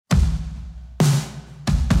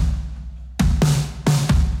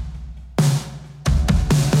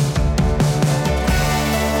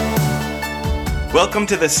Welcome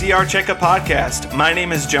to the CR Checkup Podcast. My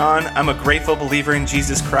name is John. I'm a grateful believer in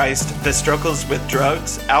Jesus Christ that struggles with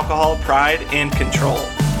drugs, alcohol, pride, and control.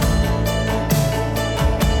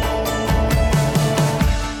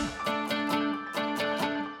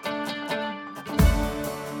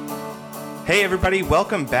 Hey everybody,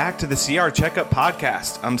 welcome back to the CR Checkup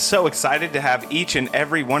Podcast. I'm so excited to have each and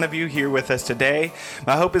every one of you here with us today.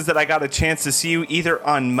 My hope is that I got a chance to see you either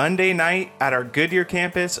on Monday night at our Goodyear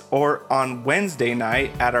campus or on Wednesday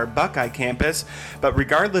night at our Buckeye campus. But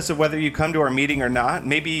regardless of whether you come to our meeting or not,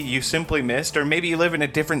 maybe you simply missed, or maybe you live in a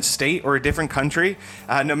different state or a different country,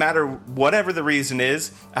 no matter whatever the reason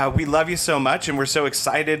is, we love you so much and we're so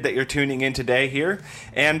excited that you're tuning in today here.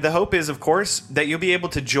 And the hope is, of course, that you'll be able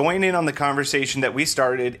to join in on the conversation that we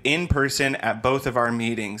started in person at both of our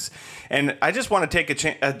meetings. And I just want to take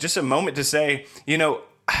just a moment to say,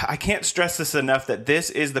 I can't stress this enough that this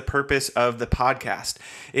is the purpose of the podcast,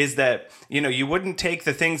 is that, you wouldn't take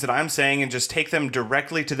the things that I'm saying and just take them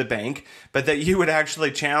directly to the bank, but that you would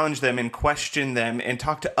actually challenge them and question them and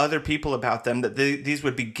talk to other people about them, that these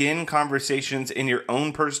would begin conversations in your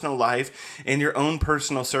own personal life, in your own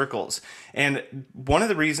personal circles. And one of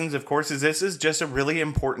the reasons, of course, is this is just a really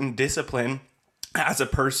important discipline as a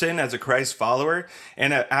person, as a Christ follower,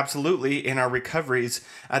 and absolutely in our recoveries,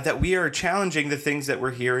 that we are challenging the things that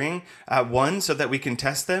we're hearing, one, so that we can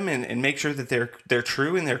test them and make sure that they're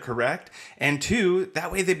true and they're correct, and two,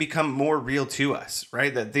 that way they become more real to us,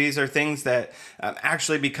 right? That these are things that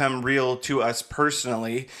actually become real to us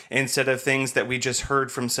personally instead of things that we just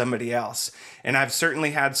heard from somebody else. And I've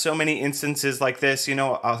certainly had so many instances like this.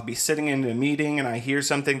 I'll be sitting in a meeting and I hear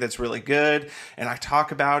something that's really good and I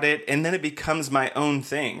talk about it, and then it becomes my own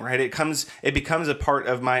thing, right? It becomes a part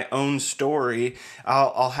of my own story.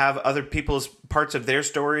 I'll have other people's parts of their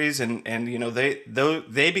stories, and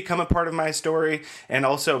they become a part of my story, and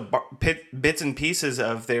also bits and pieces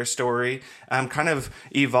of their story kind of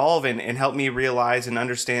evolve and help me realize and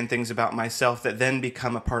understand things about myself that then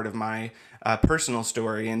become a part of my personal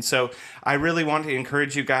story. And so I really want to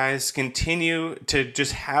encourage you guys, continue to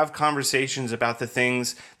just have conversations about the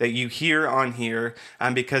things that you hear on here,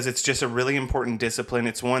 because it's just a really important discipline.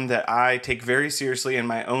 It's one that I take very seriously in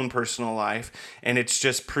my own personal life, and it's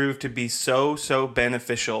just proved to be so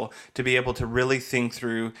beneficial to be able to really think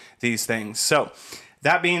through these things. So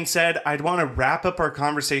that being said, I'd want to wrap up our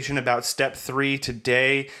conversation about step 3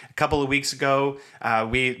 today. A couple of weeks ago,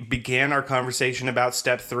 we began our conversation about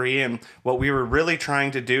step 3 and what we were really trying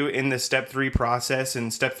to do in the step 3 process.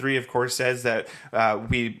 And step 3, of course, says that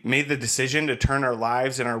we made the decision to turn our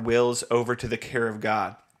lives and our wills over to the care of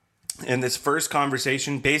God. In this first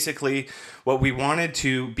conversation, basically what we wanted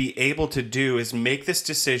to be able to do is make this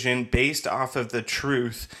decision based off of the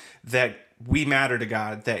truth that we matter to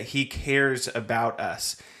God, that He cares about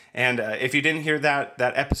us. And if you didn't hear that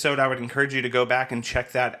episode, I would encourage you to go back and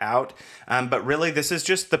check that out. But really, this is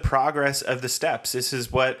just the progress of the steps. This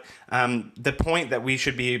is what the point that we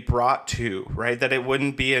should be brought to, right? That it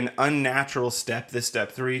wouldn't be an unnatural step, this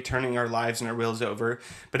step 3, turning our lives and our wills over,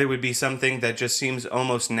 but it would be something that just seems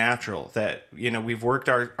almost natural. That, we've worked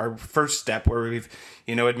our first step where we've,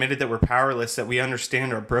 admitted that we're powerless, that we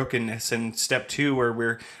understand our brokenness, and step 2 where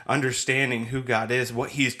we're understanding who God is, what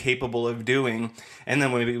He's capable of doing. And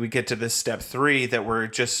then when we get to this step 3, that we're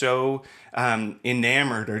just so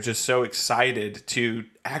enamored or just so excited to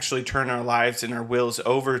actually turn our lives and our wills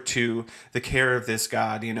over to the care of this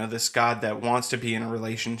God, this God that wants to be in a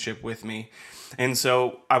relationship with me. And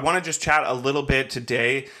so I want to just chat a little bit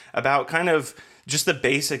today about kind of just the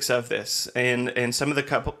basics of this and some of a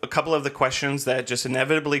couple of the questions that just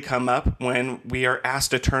inevitably come up when we are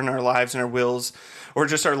asked to turn our lives and our wills, or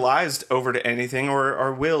just our lives, over to anything, or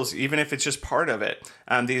our wills, even if it's just part of it.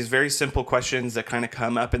 These very simple questions that kind of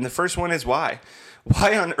come up. And the first one is why?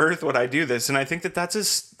 Why on earth would I do this? And I think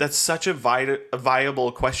that's such a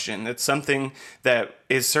viable question. It's something that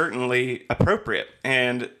is certainly appropriate.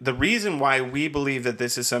 And the reason why we believe that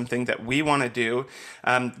this is something that we want to do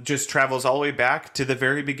just travels all the way back to the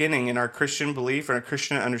very beginning in our Christian belief and our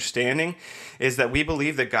Christian understanding, is that we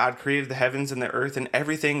believe that God created the heavens and the earth and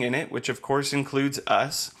everything in it, which of course includes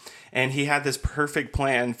us. And He had this perfect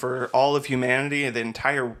plan for all of humanity and the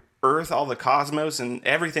entire earth, all the cosmos and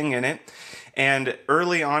everything in it. And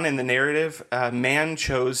early on in the narrative, man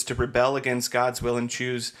chose to rebel against God's will and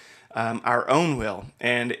choose our own will.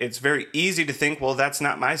 And it's very easy to think, well, that's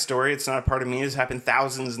not my story. It's not a part of me. This happened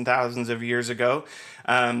thousands and thousands of years ago.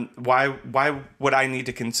 Why would I need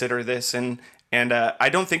to consider this? And I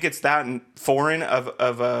don't think it's that foreign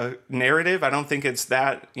of a narrative. I don't think it's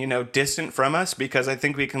that, distant from us, because I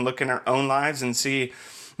think we can look in our own lives and see,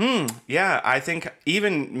 Yeah, I think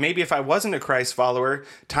even maybe if I wasn't a Christ follower,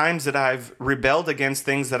 times that I've rebelled against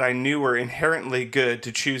things that I knew were inherently good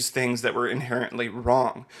to choose things that were inherently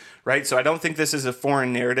wrong, right? So I don't think this is a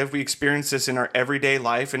foreign narrative. We experience this in our everyday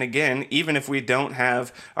life. And again, even if we don't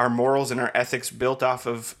have our morals and our ethics built off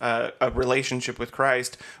of a relationship with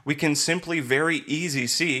Christ, we can simply very easy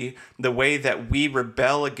see the way that we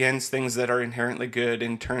rebel against things that are inherently good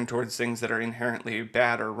and turn towards things that are inherently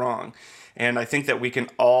bad or wrong. And I think that we can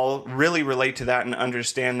all really relate to that and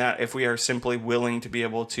understand that if we are simply willing to be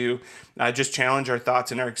able to just challenge our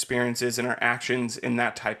thoughts and our experiences and our actions in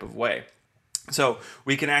that type of way. So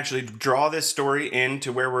we can actually draw this story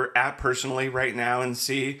into where we're at personally right now and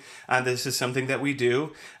see this is something that we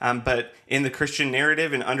do. But in the Christian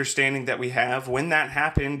narrative and understanding that we have, when that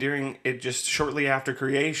happened during it, just shortly after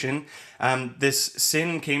creation, this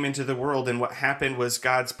sin came into the world. And what happened was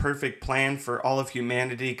God's perfect plan for all of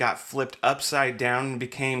humanity got flipped upside down and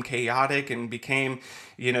became chaotic and became,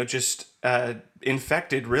 just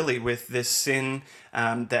infected really with this sin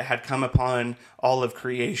that had come upon all of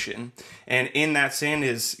creation. And in that sin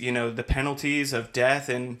is, the penalties of death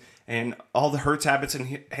and all the hurts, habits, and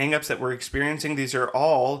hangups that we're experiencing. These are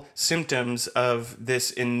all symptoms of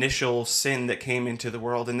this initial sin that came into the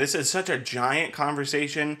world. And this is such a giant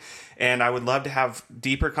conversation. And I would love to have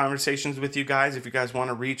deeper conversations with you guys. If you guys want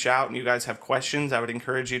to reach out and you guys have questions, I would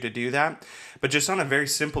encourage you to do that. But just on a very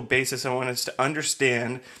simple basis, I want us to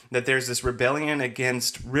understand that there's this rebellion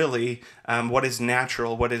against really what is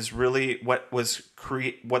natural, what is really what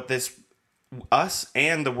this us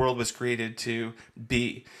and the world was created to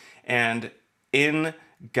be. And in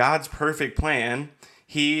God's perfect plan,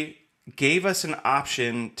 He gave us an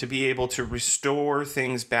option to be able to restore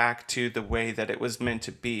things back to the way that it was meant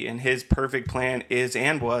to be. And His perfect plan is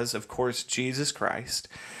and was, of course, Jesus Christ.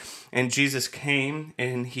 And Jesus came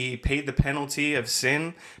and He paid the penalty of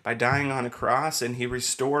sin by dying on a cross, and He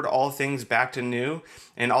restored all things back to new.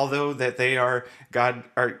 And although that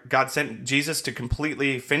God sent Jesus to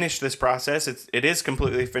completely finish this process, it is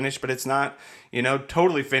completely finished, but it's not,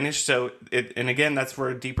 totally finished. So and again, that's for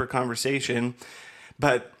a deeper conversation.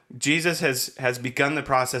 But Jesus has begun the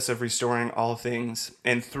process of restoring all things,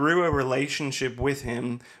 and through a relationship with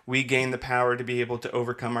Him, we gain the power to be able to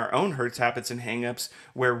overcome our own hurts, habits, and hangups,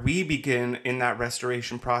 where we begin in that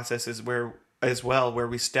restoration process where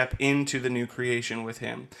we step into the new creation with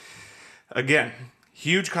Him. Again,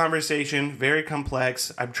 huge conversation, very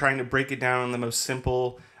complex. I'm trying to break it down in the most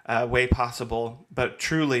simple way possible, but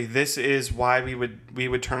truly, this is why we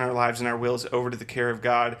would turn our lives and our wills over to the care of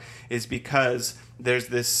God, is because there's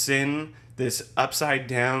this sin, this upside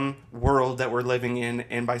down world that we're living in,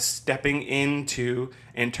 and by stepping into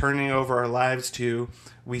and turning over our lives to,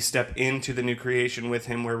 we step into the new creation with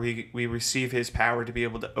Him, where we receive His power to be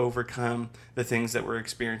able to overcome the things that we're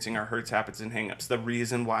experiencing, our hurts, habits, and hangups, the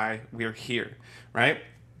reason why we're here, right?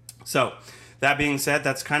 So that being said,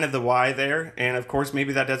 that's kind of the why there. And of course,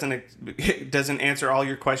 maybe that doesn't answer all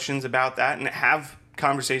your questions about that, and have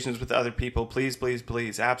conversations with other people. Please, please,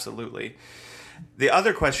 please. Absolutely. The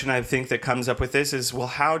other question I think that comes up with this is, well,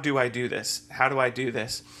 how do I do this? How do I do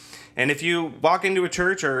this? And if you walk into a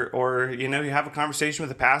church or you have a conversation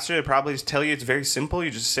with a pastor, they'll probably just tell you it's very simple. You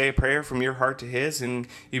just say a prayer from your heart to his, and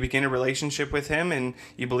you begin a relationship with him, and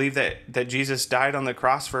you believe that Jesus died on the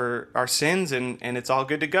cross for our sins, and it's all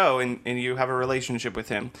good to go, and you have a relationship with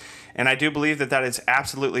him. And I do believe that is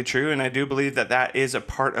absolutely true, and I do believe that is a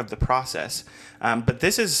part of the process. But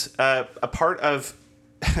this is a part of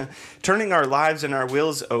turning our lives and our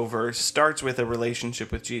wills over starts with a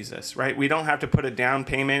relationship with Jesus, right? We don't have to put a down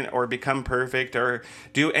payment or become perfect or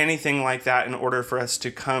do anything like that in order for us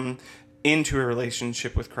to come into a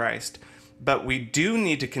relationship with Christ. But we do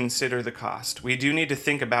need to consider the cost. We do need to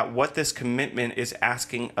think about what this commitment is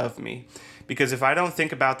asking of me. Because if I don't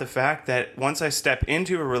think about the fact that once I step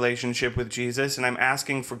into a relationship with Jesus and I'm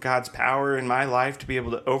asking for God's power in my life to be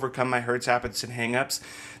able to overcome my hurts, habits, and hangups,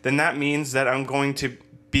 then that means that I'm going to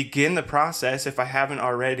begin the process, if I haven't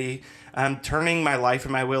already, turning my life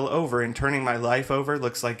and my will over. And turning my life over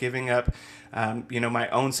looks like giving up, my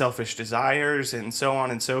own selfish desires and so on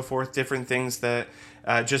and so forth, different things that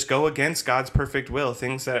just go against God's perfect will,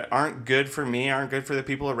 things that aren't good for me, aren't good for the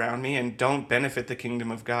people around me, and don't benefit the kingdom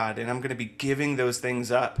of God. And I'm going to be giving those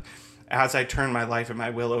things up as I turn my life and my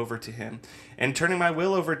will over to Him. And turning my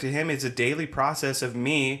will over to Him is a daily process of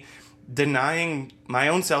me denying my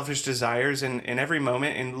own selfish desires in every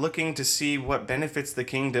moment and looking to see what benefits the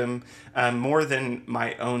kingdom more than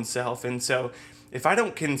my own self. And so if I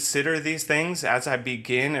don't consider these things as I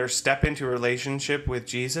begin or step into a relationship with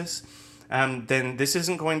Jesus, then this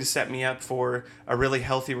isn't going to set me up for a really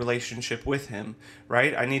healthy relationship with him,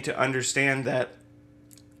 right? I need to understand that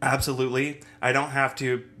absolutely, I don't have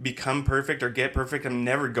to become perfect or get perfect. I'm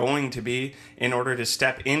never going to be in order to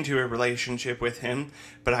step into a relationship with him.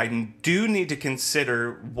 But I do need to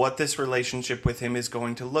consider what this relationship with him is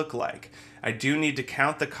going to look like. I do need to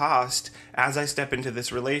count the cost as I step into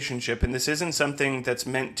this relationship. And this isn't something that's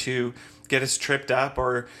meant to get us tripped up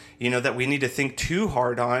or, that we need to think too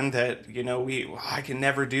hard on that, I can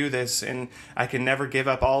never do this and I can never give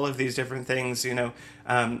up all of these different things,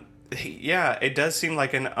 Yeah, it does seem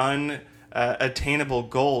like an unattainable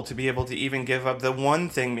goal to be able to even give up the one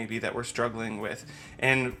thing maybe that we're struggling with.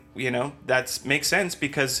 And, that makes sense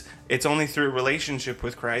because it's only through a relationship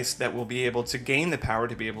with Christ that we'll be able to gain the power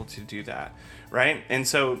to be able to do that, right? And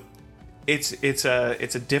so it's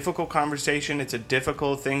a difficult conversation. It's a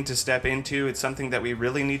difficult thing to step into. It's something that we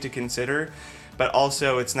really need to consider. But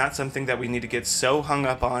also, it's not something that we need to get so hung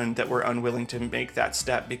up on that we're unwilling to make that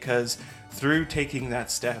step, because through taking that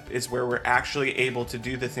step is where we're actually able to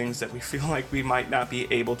do the things that we feel like we might not be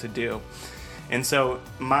able to do. And so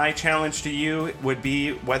my challenge to you would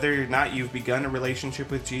be, whether or not you've begun a relationship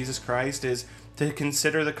with Jesus Christ, is to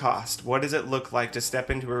consider the cost. What does it look like to step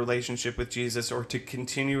into a relationship with Jesus or to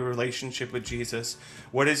continue a relationship with Jesus?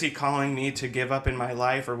 What is he calling me to give up in my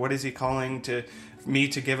life, or what is he calling me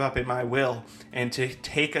to give up in my will and to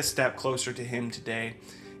take a step closer to him today?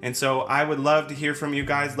 And so I would love to hear from you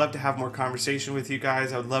guys, love to have more conversation with you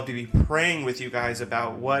guys. I would love to be praying with you guys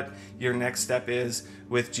about what your next step is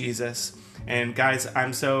with Jesus. And guys,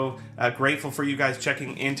 I'm so grateful for you guys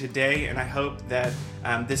checking in today, and I hope that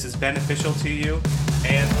this is beneficial to you.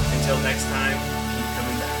 And until next time, keep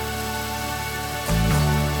coming back.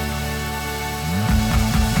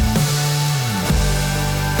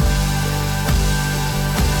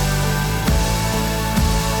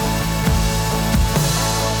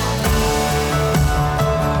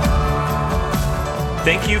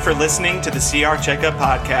 Thank you for listening to the CR Checkup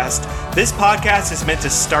Podcast. This podcast is meant to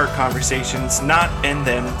start conversations, not end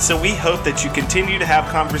them. So we hope that you continue to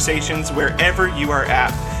have conversations wherever you are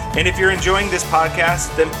at. And if you're enjoying this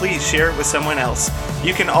podcast, then please share it with someone else.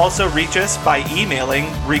 You can also reach us by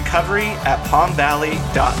emailing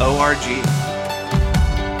recovery@palmvalley.org.